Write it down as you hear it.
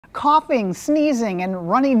Coughing, sneezing, and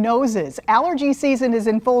runny noses. Allergy season is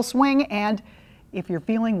in full swing, and if you're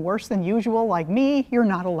feeling worse than usual like me, you're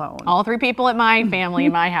not alone. All three people at my family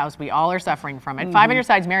in my house, we all are suffering from it. 5 on your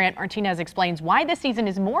side's Mariette Martinez explains why this season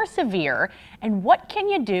is more severe and what can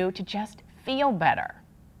you do to just feel better.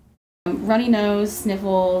 Runny nose,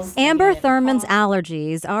 sniffles. Amber Thurman's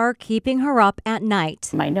allergies are keeping her up at night.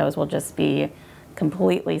 My nose will just be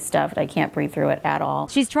completely stuffed. I can't breathe through it at all.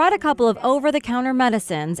 She's tried a couple of over-the-counter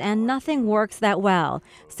medicines and nothing works that well.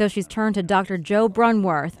 So she's turned to Dr. Joe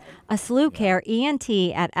Brunworth, a SLU Care ENT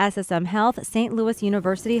at SSM Health St. Louis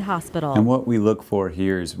University Hospital. And what we look for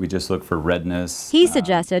here is we just look for redness. He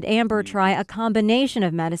suggested Amber try a combination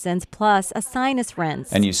of medicines plus a sinus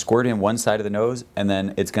rinse. And you squirt in one side of the nose and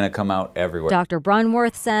then it's going to come out everywhere. Dr.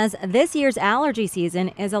 Brunworth says this year's allergy season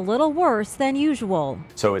is a little worse than usual.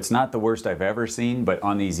 So it's not the worst I've ever seen, but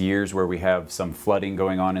on these years where we have some flooding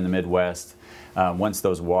going on in the Midwest, once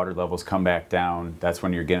those water levels come back down, that's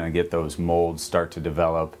when you're going to get those molds start to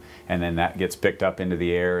develop, and then that gets picked up into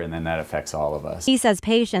the air, and then that affects all of us. He says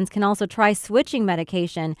patients can also try switching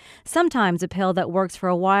medication. Sometimes a pill that works for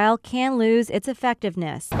a while can lose its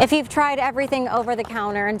effectiveness. If you've tried everything over the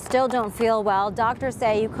counter and still don't feel well, doctors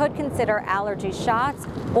say you could consider allergy shots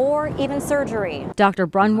or even surgery. Dr.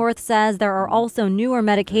 Brunworth says there are also newer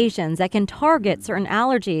medications that can target certain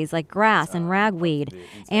allergies like grass and ragweed.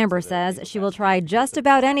 Amber says she will try just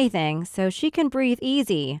about anything so she can breathe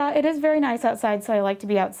easy. It is very nice outside, so I like to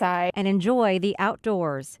be outside and enjoy the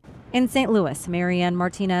outdoors. In St. Louis, Mariette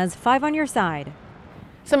Martinez, 5 on your side.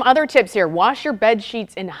 Some other tips here. Wash your bed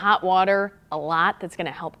sheets in hot water a lot. That's going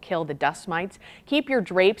to help kill the dust mites. Keep your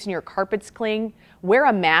drapes and your carpets clean. Wear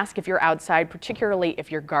a mask if you're outside, particularly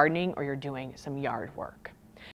if you're gardening or you're doing some yard work.